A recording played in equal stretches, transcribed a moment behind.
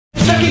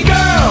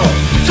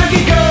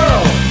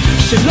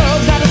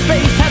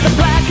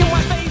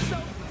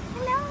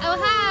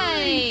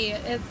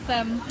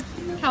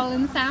Carol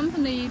and Sam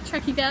from the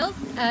Trekkie Girls,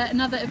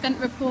 another event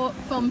report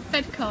from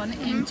Fedcon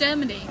in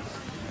Germany.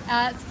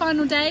 It's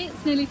final day,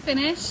 it's nearly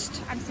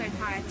finished. I'm so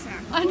tired,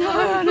 Sam. I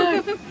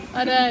know.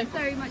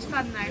 Very much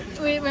fun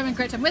though. We're having a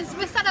great time. We're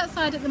sat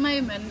outside at the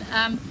moment.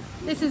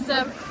 This is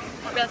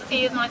what we'll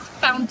see is a nice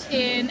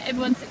fountain.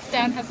 Everyone sits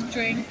down, has a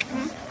drink,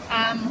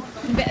 a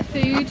bit of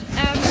food.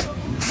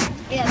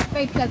 Yeah, it's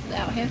very pleasant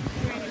out here.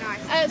 Really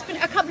nice. I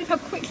can't believe how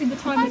quickly the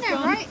time has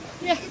gone. Right?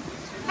 Yeah.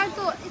 I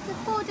thought it's a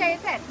 4-day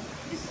event.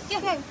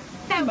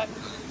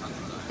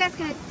 That's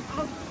going to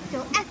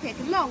feel epic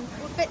and long,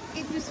 but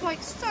it was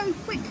like so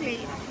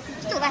quickly.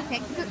 Still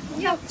epic, but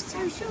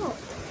so short.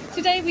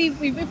 Today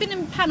we've been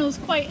in panels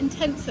quite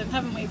intensive,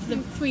 haven't we, for the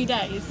 3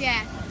 days?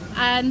 Yeah.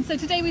 And so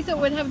today we thought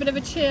we'd have a bit of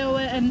a chill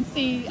and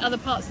see other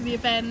parts of the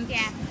event.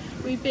 Yeah.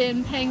 We've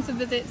been paying some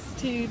visits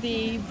to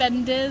the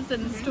vendors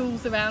and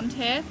stalls around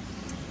here.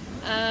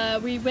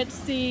 We went to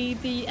see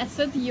the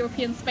ESA, the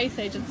European Space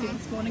Agency,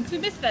 this morning because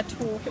we missed their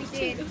talk. It was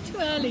too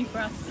early for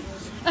us.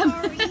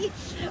 Sorry.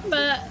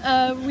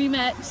 But we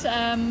met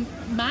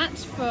Matt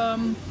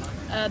from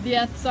the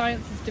Earth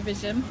Sciences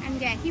Division.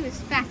 And yeah, he was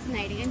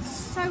fascinating and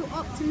so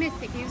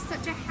optimistic. He was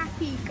such a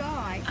happy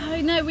guy.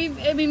 I know.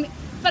 I mean,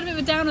 had a bit of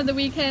a downer the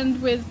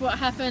weekend with what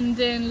happened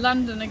in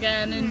London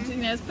again, and you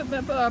know, it's put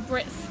our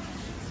Brits,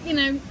 you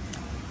know,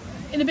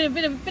 in a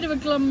bit of a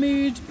glum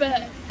mood.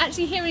 But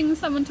actually, hearing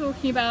someone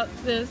talking about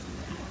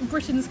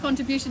Britain's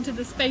contribution to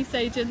the space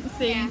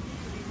agency,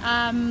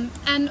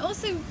 and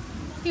also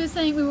he was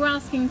saying we were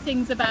asking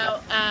things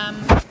about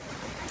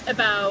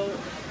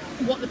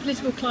what the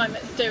political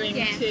climate's doing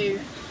to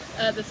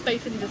the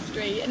space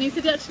industry, and he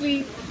said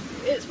actually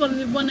it's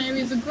one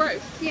areas of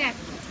growth. Yeah.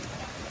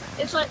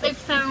 It's like they've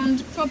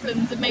found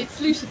problems and made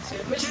solutions to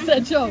it, which is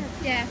their job.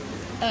 Yeah.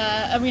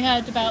 And we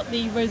heard about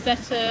the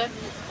Rosetta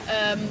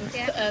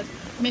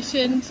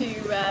mission to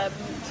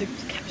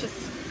capture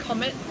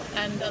comets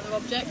and other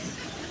objects.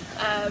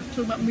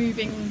 Talking about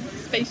moving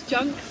space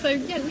junk. So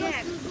yeah,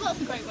 lots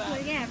of great work.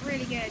 Well, yeah,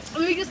 really good. I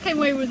mean, we just came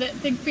away with it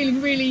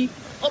feeling really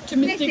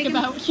optimistic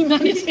about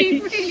humanity.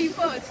 It really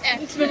was.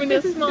 Yeah. I mean,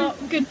 there's smart,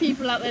 good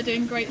people out there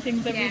doing great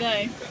things every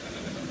day.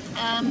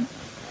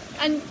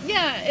 And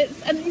yeah,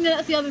 you know,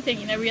 that's the other thing.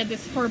 You know, we had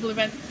this horrible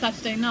event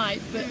Saturday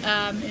night, but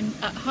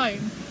at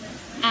home,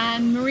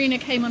 and Marina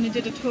came on and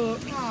did a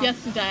talk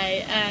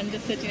yesterday, and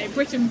said, you know,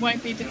 Britain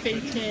won't be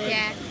defeated.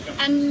 Yeah.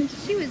 And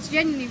she was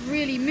genuinely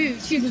really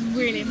moved. She was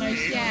really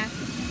emotional. Yeah.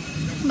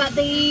 But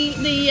the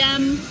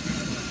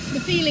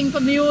feeling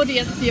from the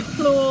audience, the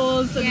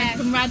applause and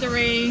the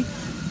camaraderie,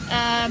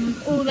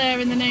 all there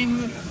in the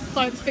name of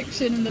science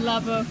fiction and the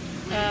love of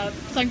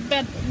something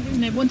better, you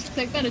know, wanting to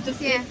something better,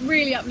 just it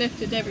really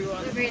uplifted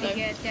everyone. Really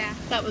good, yeah.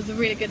 That was a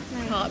really good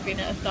part of being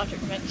at a Star Trek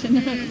convention.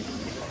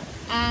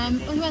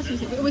 Who else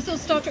was it? We saw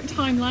Star Trek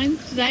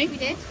Timelines today. We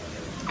did.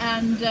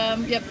 And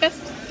yeah,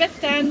 best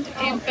stand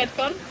in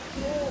Fedcon.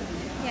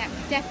 Yeah,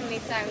 definitely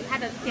so. We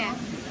had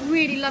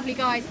really lovely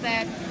guys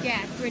there.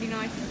 Yeah, really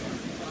nice.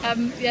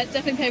 Yeah,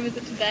 definitely pay a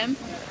visit to them.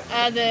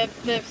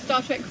 The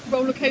Star Trek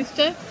roller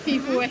coaster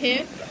people were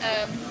here.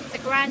 The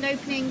grand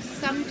opening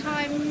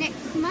sometime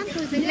next month,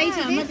 or is it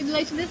later? It might be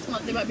later this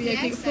month. They might be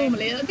opening it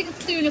formally. I think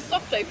it's doing a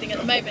soft opening at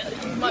the moment.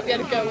 You might be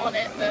able to go on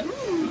it, but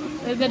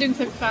they're doing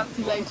something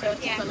fancy later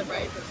to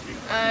celebrate.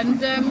 And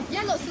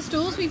yeah, lots of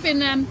stalls. We've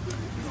been.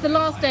 It's the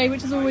last day,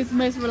 which is always the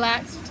most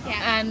relaxed.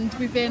 Yeah. And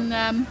we've been.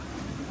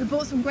 We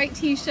bought some great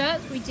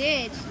T-shirts. We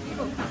did.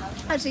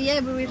 Actually, yeah,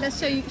 but let's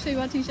show you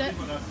our T-shirts.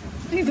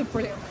 These are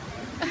brilliant.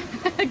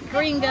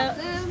 Green girl,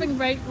 spring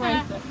break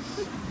racer.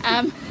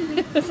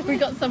 So we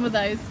got some of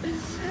those,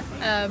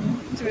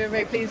 which we were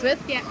very pleased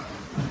with. Yeah.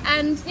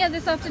 And yeah,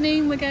 this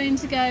afternoon we're going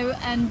to go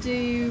and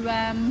do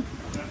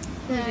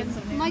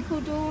Michael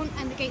Dawn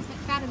and the Gates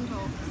McFadden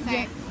talk.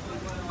 So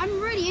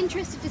I'm really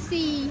interested to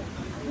see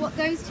what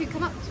those two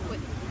come up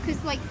with,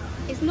 because like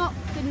it's not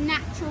the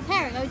natural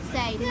pairing, I would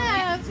say.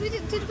 Yeah. So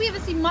did we ever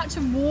see much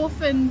of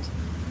Worf and?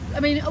 I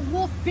mean,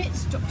 Worf bit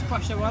Dr.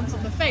 Crusher once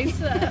on the face.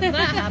 That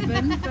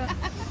happened. But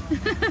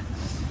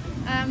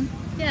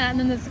yeah, and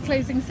then there's the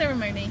closing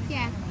ceremony.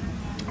 Yeah.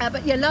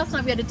 But yeah, last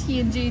night we had a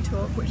TNG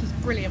talk, which was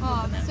brilliant,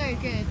 wasn't it? So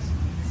good.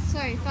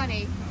 So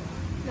funny.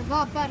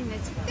 LeVar Burton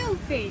is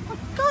filthy. Oh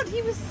God,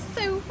 he was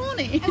so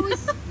horny.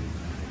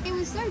 It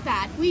was so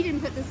bad. We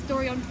didn't put the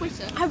story on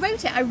Twitter. I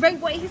wrote it. I wrote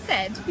what he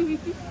said.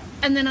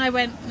 And then I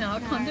went, no, I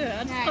can't do it.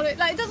 I just can't do it.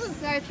 Like, it doesn't.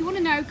 So if you want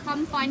to know,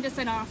 come find us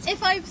and ask.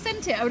 If I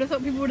sent it, I would have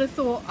thought people would have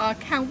thought our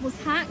account was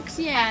hacked.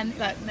 Yeah. And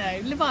like,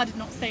 no, LeVar did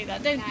not say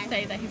that. Don't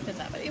say that he said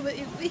that. But he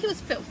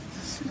was filth.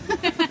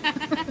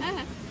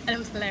 And it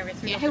was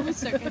hilarious. Yeah, it was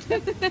so good.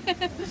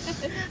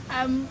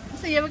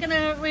 So yeah,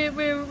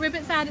 we're a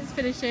bit sad it's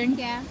finishing.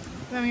 Yeah.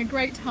 We're having a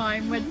great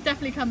time. We'll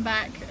definitely come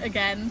back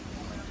again.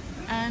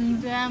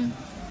 And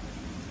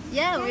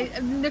yeah, we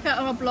look at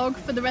our blog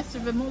for the rest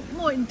of a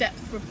more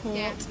in-depth report.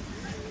 Yeah.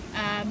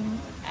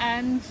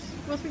 And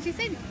we'll speak to you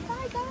soon.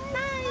 Bye guys.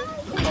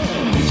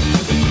 Bye.